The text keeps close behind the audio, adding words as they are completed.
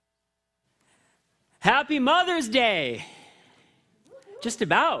Happy Mother's Day. Just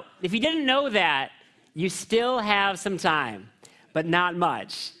about. If you didn't know that, you still have some time, but not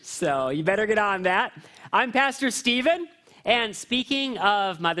much. So you better get on that. I'm Pastor Stephen, and speaking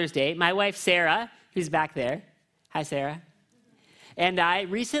of Mother's Day, my wife Sarah, who's back there. Hi, Sarah. And I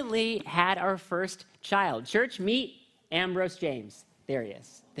recently had our first child. Church, meet Ambrose James. There he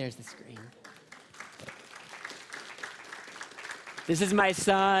is. There's the screen. This is my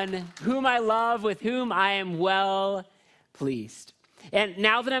son, whom I love, with whom I am well pleased. And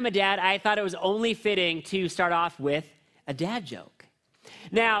now that I'm a dad, I thought it was only fitting to start off with a dad joke.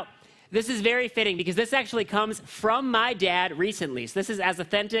 Now, this is very fitting because this actually comes from my dad recently. So this is as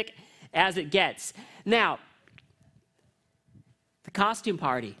authentic as it gets. Now, the costume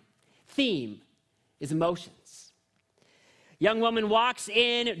party theme is emotions. Young woman walks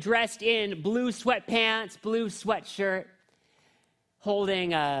in dressed in blue sweatpants, blue sweatshirt,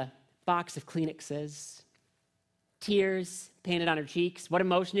 holding a box of Kleenexes, tears painted on her cheeks. What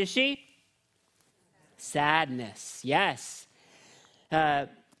emotion is she? Sadness, yes.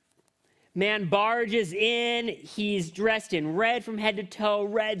 Man barges in. He's dressed in red from head to toe,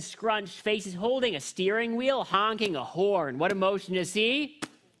 red scrunched face. He's holding a steering wheel, honking a horn. What emotion is he?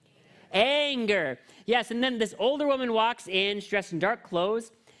 Anger. Yes, and then this older woman walks in. She's dressed in dark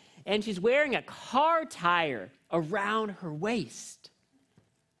clothes, and she's wearing a car tire around her waist.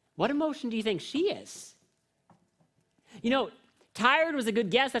 What emotion do you think she is? You know, tired was a good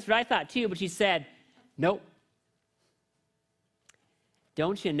guess. That's what I thought too, but she said, nope.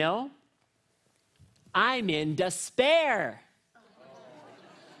 Don't you know? I'm in despair.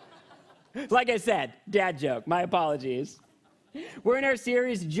 Like I said, dad joke. My apologies. We're in our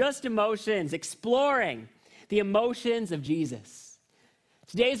series, Just Emotions, exploring the emotions of Jesus.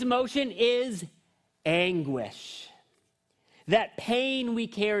 Today's emotion is anguish. That pain we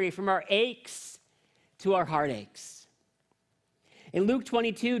carry from our aches to our heartaches. In Luke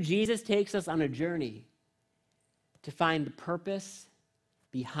 22, Jesus takes us on a journey to find the purpose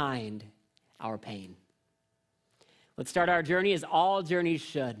behind our pain. Let's start our journey as all journeys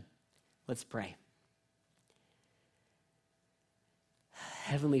should. Let's pray.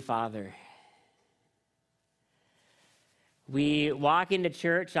 Heavenly Father, we walk into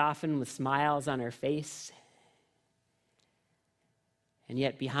church often with smiles on our face, and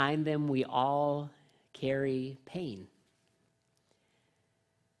yet behind them we all carry pain.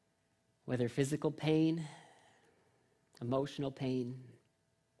 Whether physical pain, emotional pain,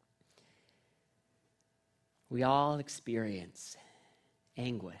 we all experience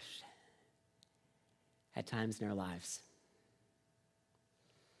anguish at times in our lives.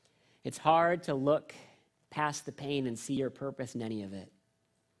 It's hard to look past the pain and see your purpose in any of it.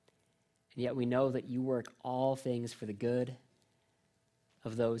 And yet we know that you work all things for the good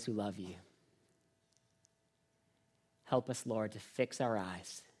of those who love you. Help us, Lord, to fix our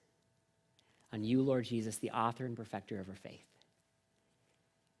eyes on you, Lord Jesus, the author and perfecter of our faith,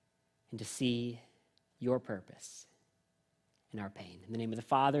 and to see your purpose in our pain. In the name of the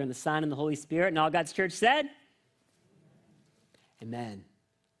Father, and the Son, and the Holy Spirit, and all God's church said, amen.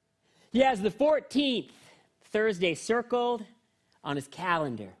 He has the 14th Thursday circled on his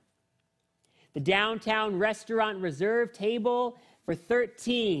calendar. The downtown restaurant reserved table for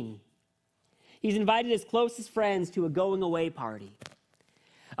 13. He's invited his closest friends to a going-away party,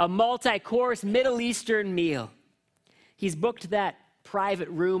 a multi-course Middle Eastern meal. He's booked that private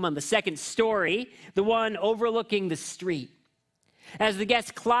room on the second story, the one overlooking the street. As the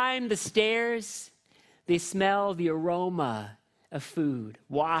guests climb the stairs, they smell the aroma of food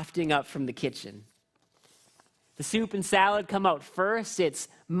wafting up from the kitchen. The soup and salad come out first. It's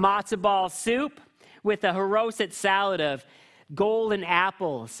matzo ball soup with a haroset salad of golden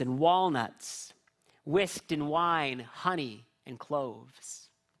apples and walnuts, whisked in wine, honey, and cloves.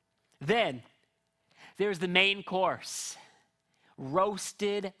 Then there's the main course,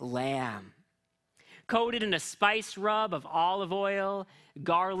 roasted lamb, coated in a spice rub of olive oil,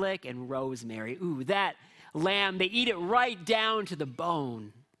 garlic, and rosemary. Ooh, that lamb, they eat it right down to the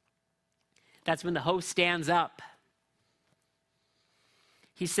bone. That's when the host stands up.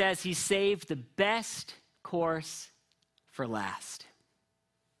 He says he saved the best course for last.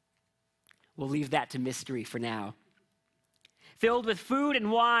 We'll leave that to mystery for now. Filled with food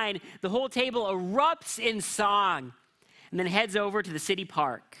and wine, the whole table erupts in song and then heads over to the city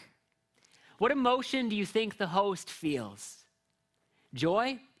park. What emotion do you think the host feels?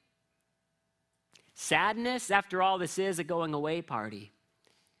 Joy? Sadness? After all, this is a going-away party.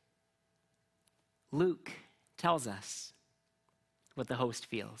 Luke tells us what the host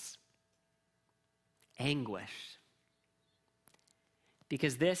feels. Anguish.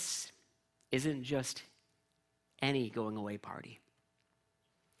 Because this isn't just any going away party.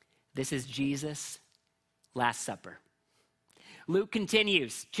 This is Jesus' Last Supper. Luke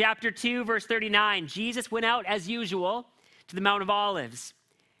continues, chapter 2, verse 39. Jesus went out as usual to the Mount of Olives,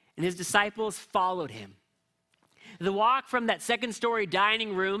 and his disciples followed him. The walk from that second-story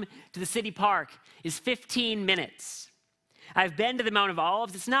dining room to the city park is 15 minutes. I've been to the Mount of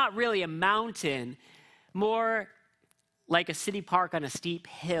Olives. It's not really a mountain, more like a city park on a steep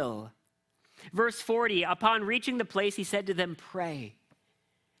hill. Verse 40, upon reaching the place, he said to them, pray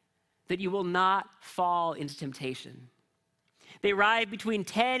that you will not fall into temptation. They arrived between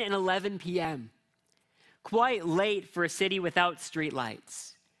 10 and 11 p.m., quite late for a city without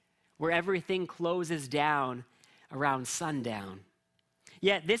streetlights, where everything closes down around sundown.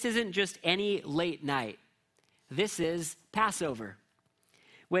 Yet this isn't just any late night. This is Passover,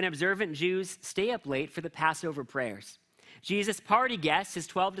 when observant Jews stay up late for the Passover prayers. Jesus' party guests, his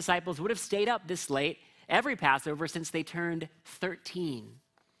 12 disciples, would have stayed up this late every Passover since they turned 13.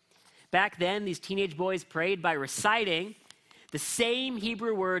 Back then, these teenage boys prayed by reciting the same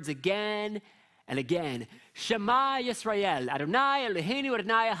Hebrew words again and again. Shema Yisrael, Adonai Eloheinu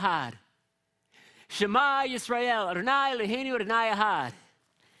Adonai Echad. Shema Yisrael, Adonai Eloheinu Adonai Echad.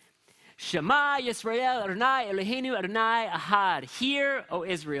 Shema Yisrael, Adonai Eloheinu Adonai Echad. Hear, O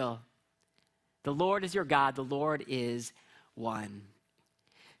Israel, the Lord is your God, the Lord is one.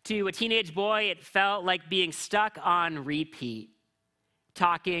 To a teenage boy, it felt like being stuck on repeat,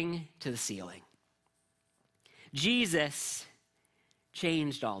 talking to the ceiling. Jesus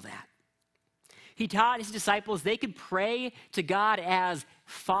changed all that. He taught his disciples they could pray to God as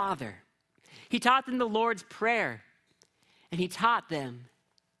Father. He taught them the Lord's Prayer, and he taught them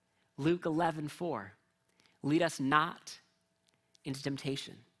Luke 11:4, lead us not into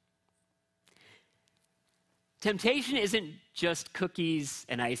temptation. Temptation isn't just cookies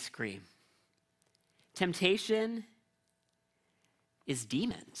and ice cream. Temptation is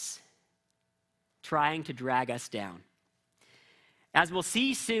demons trying to drag us down. As we'll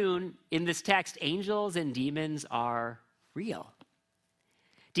see soon in this text, angels and demons are real.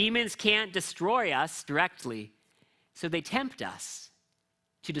 Demons can't destroy us directly, so they tempt us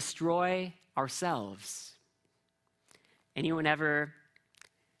to destroy ourselves. Anyone ever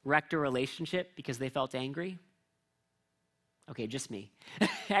wrecked a relationship because they felt angry? Okay, just me.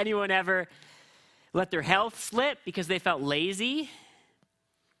 Anyone ever let their health slip because they felt lazy?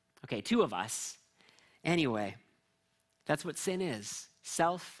 Okay, 2 of us. Anyway, that's what sin is,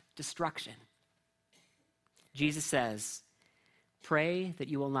 self-destruction. Jesus says, pray that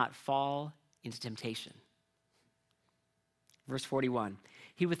you will not fall into temptation. Verse 41,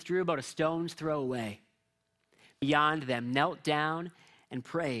 he withdrew about a stone's throw away. Beyond them, knelt down and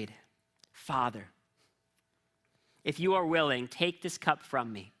prayed, Father, if you are willing, take this cup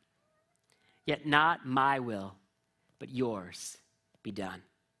from me. Yet not my will, but yours be done.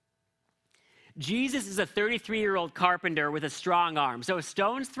 Jesus is a 33-year-old carpenter with a strong arm. So a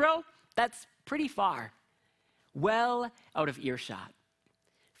stone's throw, that's pretty far. Well out of earshot.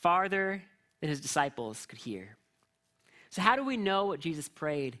 Farther than his disciples could hear. So how do we know what Jesus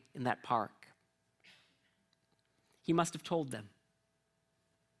prayed in that park? He must have told them.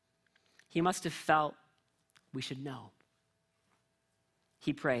 He must have felt we should know.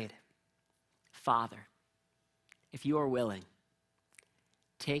 He prayed, Father, if you are willing,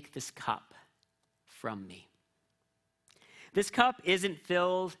 take this cup from me. This cup isn't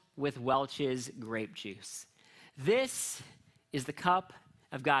filled with Welch's grape juice. This is the cup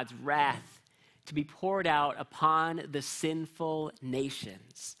of God's wrath to be poured out upon the sinful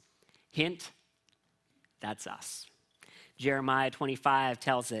nations. Hint, that's us. Jeremiah 25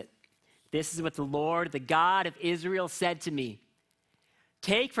 tells it. This is what the Lord, the God of Israel, said to me.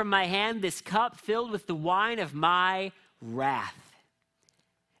 Take from my hand this cup filled with the wine of my wrath,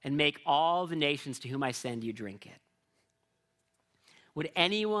 and make all the nations to whom I send you drink it. Would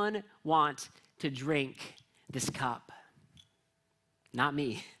anyone want to drink this cup? Not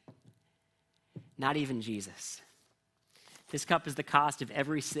me. Not even Jesus. This cup is the cost of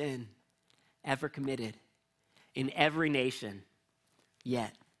every sin ever committed in every nation.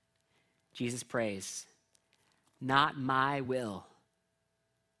 Yet, Jesus prays, not my will,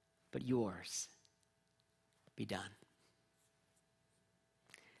 but yours be done.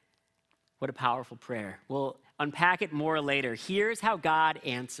 What a powerful prayer. We'll unpack it more later. Here's how God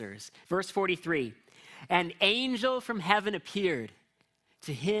answers. Verse 43, an angel from heaven appeared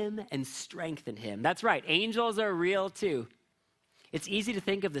to him and strengthened him. That's right, angels are real too. It's easy to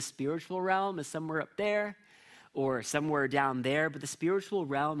think of the spiritual realm as somewhere up there or somewhere down there, but the spiritual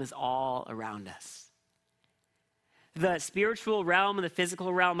realm is all around us. The spiritual realm and the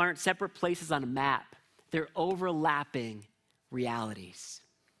physical realm aren't separate places on a map. They're overlapping realities.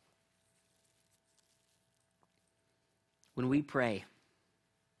 When we pray,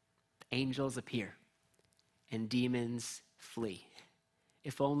 angels appear and demons flee.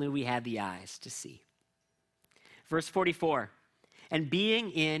 If only we had the eyes to see. Verse 44, and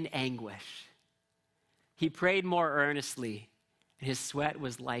being in anguish, he prayed more earnestly, and his sweat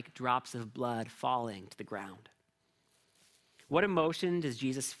was like drops of blood falling to the ground. What emotion does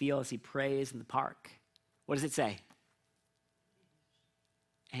Jesus feel as he prays in the park? What does it say?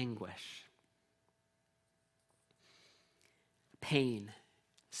 Anguish. Pain,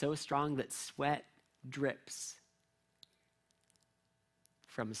 so strong that sweat drips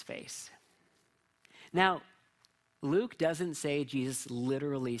from his face. Now, Luke doesn't say Jesus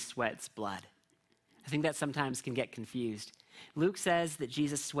literally sweats blood. I think that sometimes can get confused. Luke says that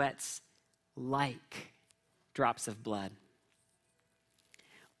Jesus sweats like drops of blood.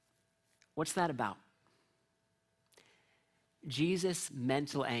 What's that about? Jesus'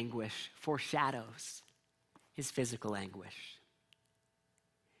 mental anguish foreshadows his physical anguish.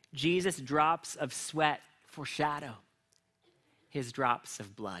 Jesus' drops of sweat foreshadow his drops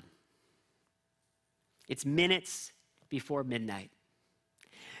of blood. It's minutes before midnight.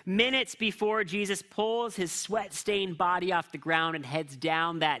 Minutes before Jesus pulls his sweat-stained body off the ground and heads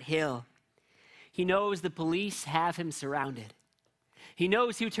down that hill. He knows the police have him surrounded. He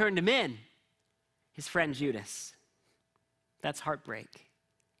knows who turned him in, his friend Judas. That's heartbreak.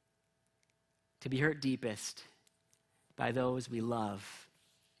 To be hurt deepest by those we love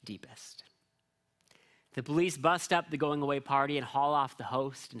deepest. The police bust up the going away party and haul off the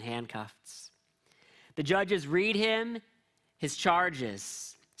host in handcuffs. The judges read him his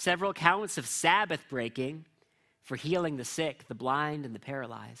charges, several counts of Sabbath breaking for healing the sick, the blind, and the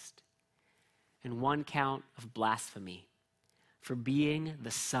paralyzed, and one count of blasphemy for being the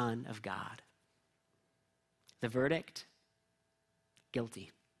Son of God. The verdict?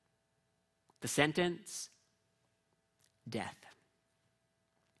 Guilty. The sentence? Death.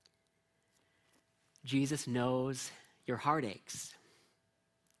 Jesus knows your heartaches.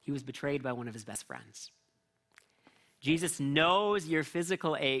 He was betrayed by one of his best friends. Jesus knows your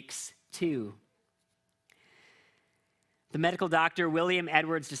physical aches too. The medical doctor, William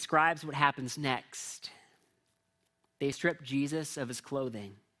Edwards, describes what happens next. They strip Jesus of his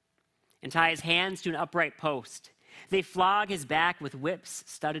clothing and tie his hands to an upright post. They flog his back with whips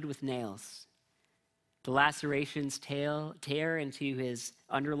studded with nails. The lacerations tear into his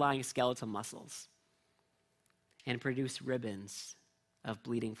underlying skeletal muscles and produce ribbons of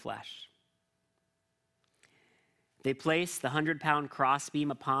bleeding flesh. They place the 100-pound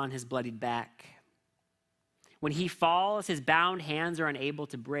crossbeam upon his bloodied back. When he falls, his bound hands are unable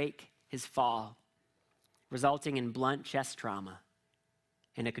to break his fall, resulting in blunt chest trauma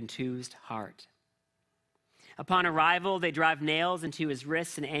and a contused heart. Upon arrival, they drive nails into his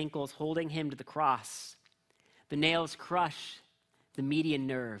wrists and ankles, holding him to the cross. The nails crush the median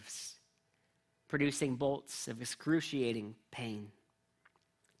nerves, producing bolts of excruciating pain.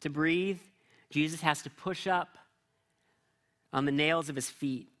 To breathe, Jesus has to push up on the nails of his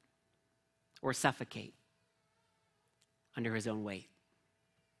feet or suffocate under his own weight.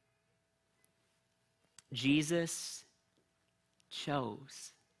 Jesus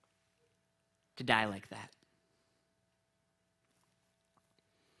chose to die like that.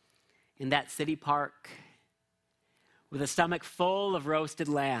 In that city park, with a stomach full of roasted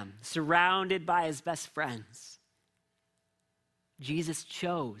lamb, surrounded by his best friends, Jesus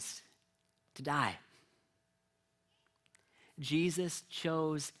chose to die. Jesus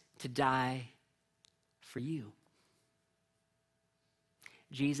chose to die for you.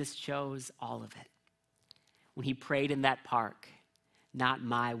 Jesus chose all of it when he prayed in that park, not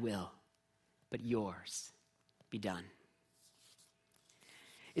my will, but yours be done.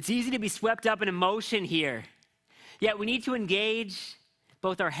 It's easy to be swept up in emotion here, yet we need to engage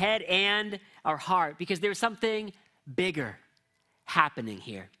both our head and our heart because there's something bigger happening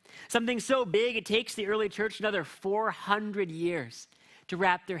here. Something so big it takes the early church another 400 years to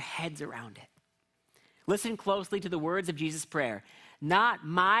wrap their heads around it. Listen closely to the words of Jesus' prayer. Not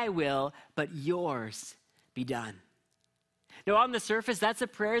my will, but yours be done. Now, on the surface, that's a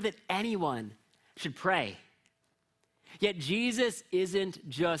prayer that anyone should pray. Yet Jesus isn't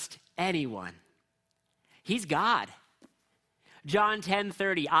just anyone. He's God. John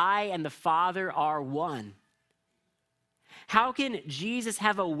 10:30, I and the Father are one. How can Jesus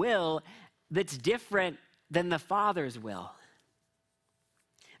have a will that's different than the Father's will?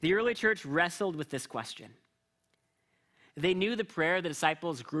 The early church wrestled with this question. They knew the prayer the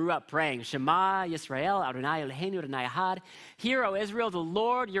disciples grew up praying. Shema Yisrael, Adonai Eloheinu, Adonai Echad. Hear, O Israel, the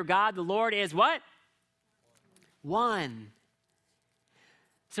Lord your God, the Lord is what? One.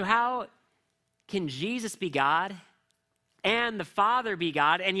 So how can Jesus be God and the Father be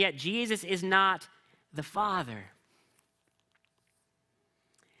God, and yet Jesus is not the Father?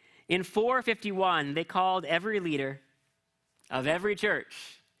 In 451, they called every leader of every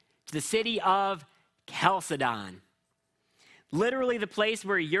church to the city of Chalcedon, literally the place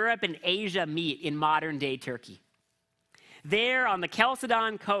where Europe and Asia meet in modern-day Turkey. There on the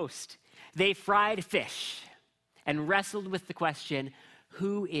Chalcedon coast, they fried fish and wrestled with the question,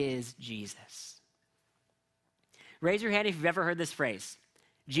 who is Jesus? Raise your hand if you've ever heard this phrase.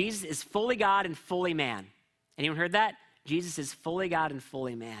 Jesus is fully God and fully man. Anyone heard that? Jesus is fully God and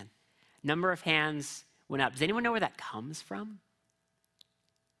fully man. Number of hands went up. Does anyone know where that comes from?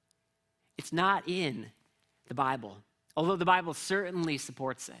 It's not in the Bible, although the Bible certainly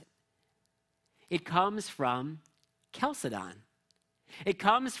supports it. It comes from Chalcedon. It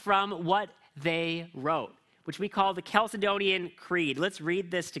comes from what they wrote, which we call the Chalcedonian Creed. Let's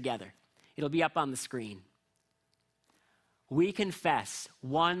read this together. It'll be up on the screen. We confess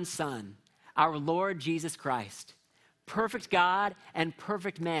one Son, our Lord Jesus Christ, perfect God and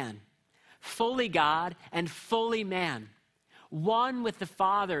perfect man, fully God and fully man, one with the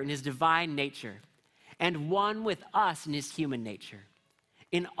Father in his divine nature, and one with us in his human nature,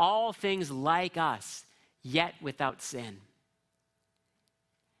 in all things like us, yet without sin.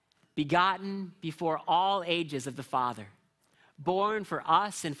 Begotten before all ages of the Father, born for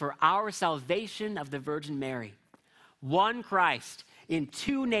us and for our salvation of the Virgin Mary, one Christ in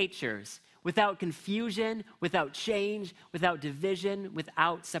two natures, without confusion, without change, without division,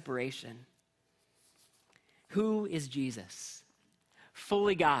 without separation. Who is Jesus?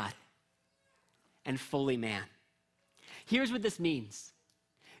 Fully God and fully man. Here's what this means.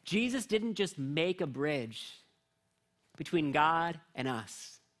 Jesus didn't just make a bridge between God and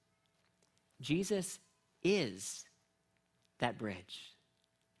us. Jesus is that bridge,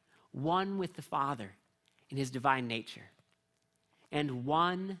 one with the Father in his divine nature, and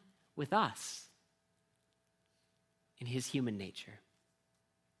one with us in his human nature.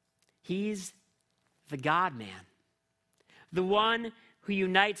 He's the God-man, the one who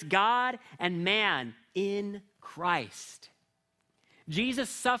unites God and man in Christ. Jesus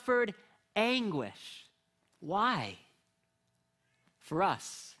suffered anguish. Why? For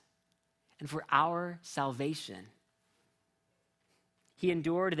us and for our salvation. He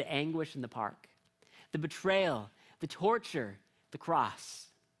endured the anguish in the park, the betrayal, the torture, the cross,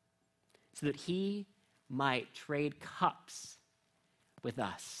 so that he might trade cups with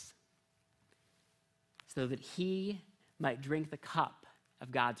us, so that he might drink the cup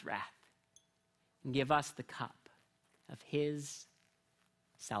of God's wrath and give us the cup of his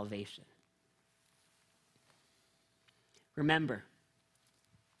salvation. Remember,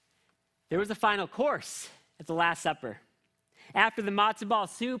 there was a final course at the Last Supper. After the matzo ball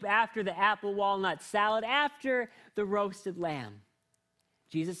soup, after the apple walnut salad, after the roasted lamb,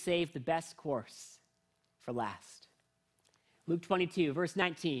 Jesus saved the best course for last. Luke 22, verse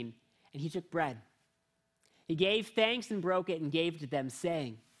 19, and he took bread. He gave thanks and broke it and gave it to them,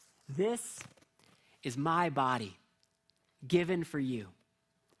 saying, "This is my body, given for you.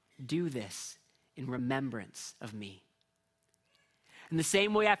 Do this in remembrance of me." In the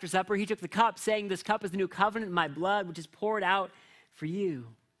same way, after supper, he took the cup, saying, "This cup is the new covenant in my blood, which is poured out for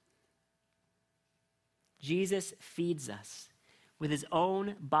you." Jesus feeds us with his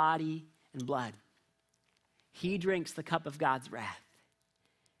own body and blood. He drinks the cup of God's wrath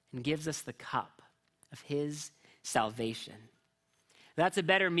and gives us the cup of his salvation. That's a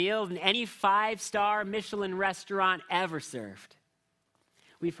better meal than any 5-star Michelin restaurant ever served.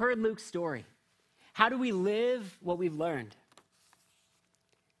 We've heard Luke's story. How do we live what we've learned?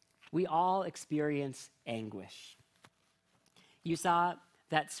 We all experience anguish. You saw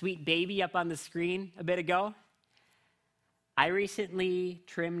that sweet baby up on the screen a bit ago? I recently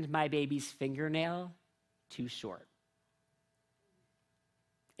trimmed my baby's fingernail too short.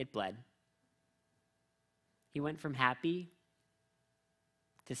 It bled. He went from happy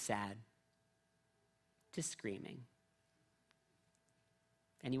to sad to screaming.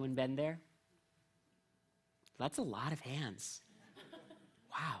 Anyone been there? That's a lot of hands.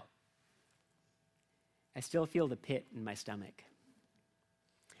 Wow. I still feel the pit in my stomach.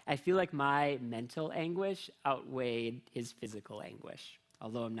 I feel like my mental anguish outweighed his physical anguish,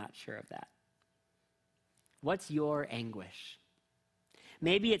 although I'm not sure of that. What's your anguish?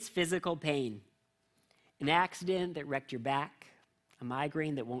 Maybe it's physical pain, an accident that wrecked your back, a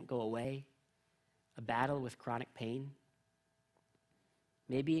migraine that won't go away, a battle with chronic pain.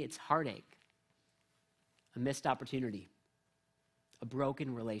 Maybe it's heartache, a missed opportunity, a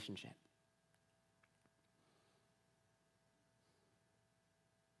broken relationship.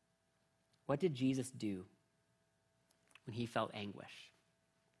 What did Jesus do when he felt anguish?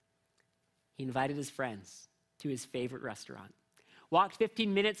 He invited his friends to his favorite restaurant, walked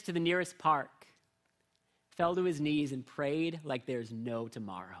 15 minutes to the nearest park, fell to his knees and prayed like there's no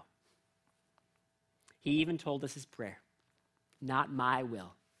tomorrow. He even told us his prayer, "Not my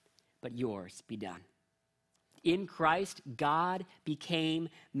will, but yours be done." In Christ, God became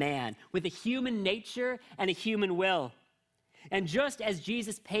man with a human nature and a human will. And just as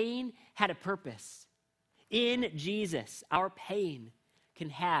Jesus' pain had a purpose, in Jesus, our pain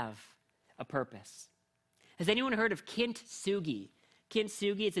can have a purpose. Has anyone heard of kintsugi?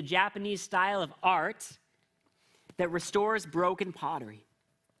 Kintsugi, it's a Japanese style of art that restores broken pottery.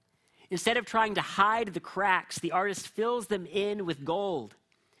 Instead of trying to hide the cracks, the artist fills them in with gold,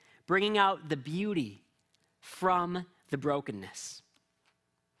 bringing out the beauty from the brokenness.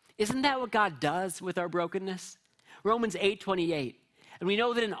 Isn't that what God does with our brokenness? Romans 8:28. And we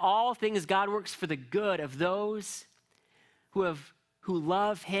know that in all things God works for the good of those who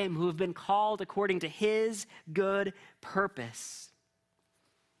love him, who have been called according to his good purpose.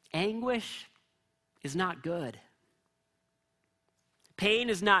 Anguish is not good. Pain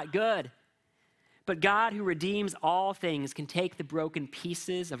is not good. But God, who redeems all things, can take the broken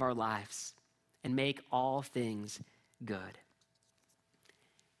pieces of our lives and make all things good.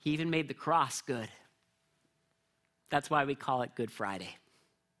 He even made the cross good. That's why we call it Good Friday.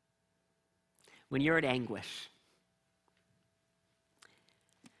 When you're in anguish,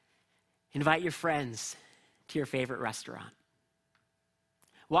 invite your friends to your favorite restaurant.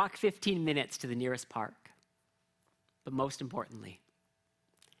 Walk 15 minutes to the nearest park. But most importantly,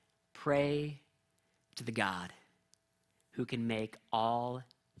 pray to the God who can make all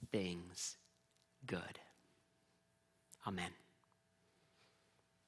things good. Amen.